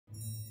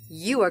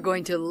You are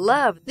going to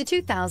love the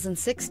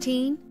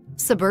 2016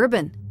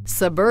 Suburban.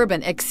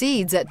 Suburban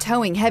exceeds at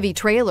towing heavy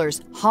trailers,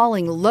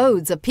 hauling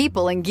loads of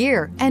people and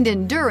gear, and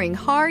enduring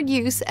hard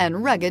use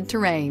and rugged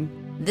terrain.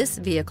 This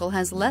vehicle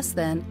has less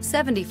than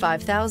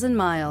 75,000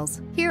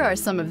 miles. Here are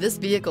some of this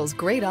vehicle's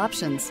great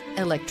options: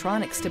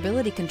 electronic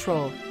stability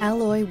control,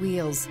 alloy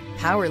wheels,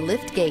 power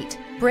liftgate,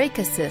 brake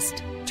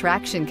assist,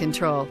 traction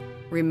control,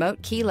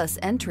 remote keyless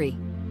entry,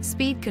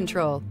 speed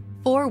control,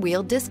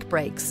 four-wheel disc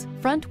brakes,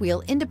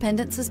 front-wheel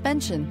independent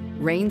suspension,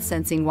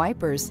 rain-sensing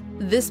wipers.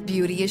 This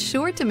beauty is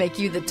sure to make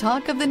you the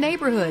talk of the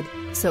neighborhood.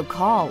 So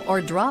call or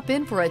drop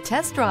in for a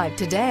test drive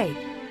today.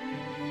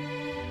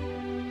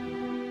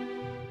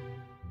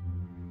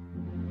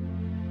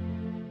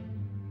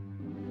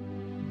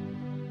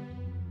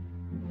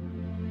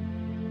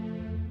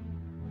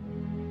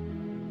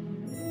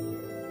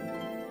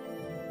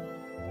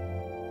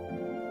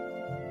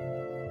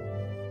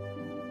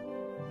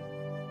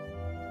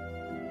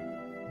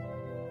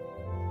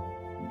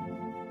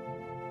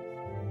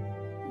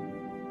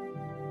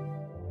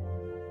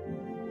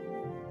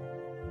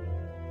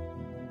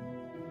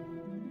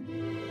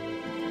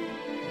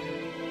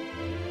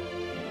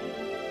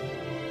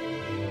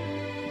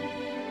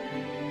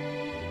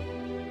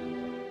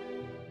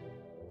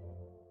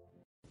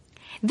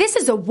 This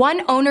is a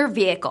one-owner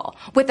vehicle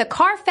with a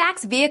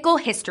CARFAX Vehicle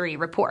History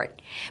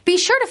Report. Be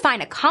sure to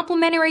find a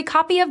complimentary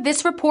copy of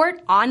this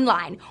report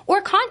online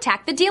or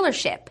contact the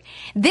dealership.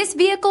 This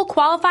vehicle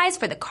qualifies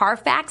for the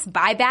CARFAX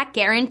Buyback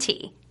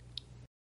Guarantee.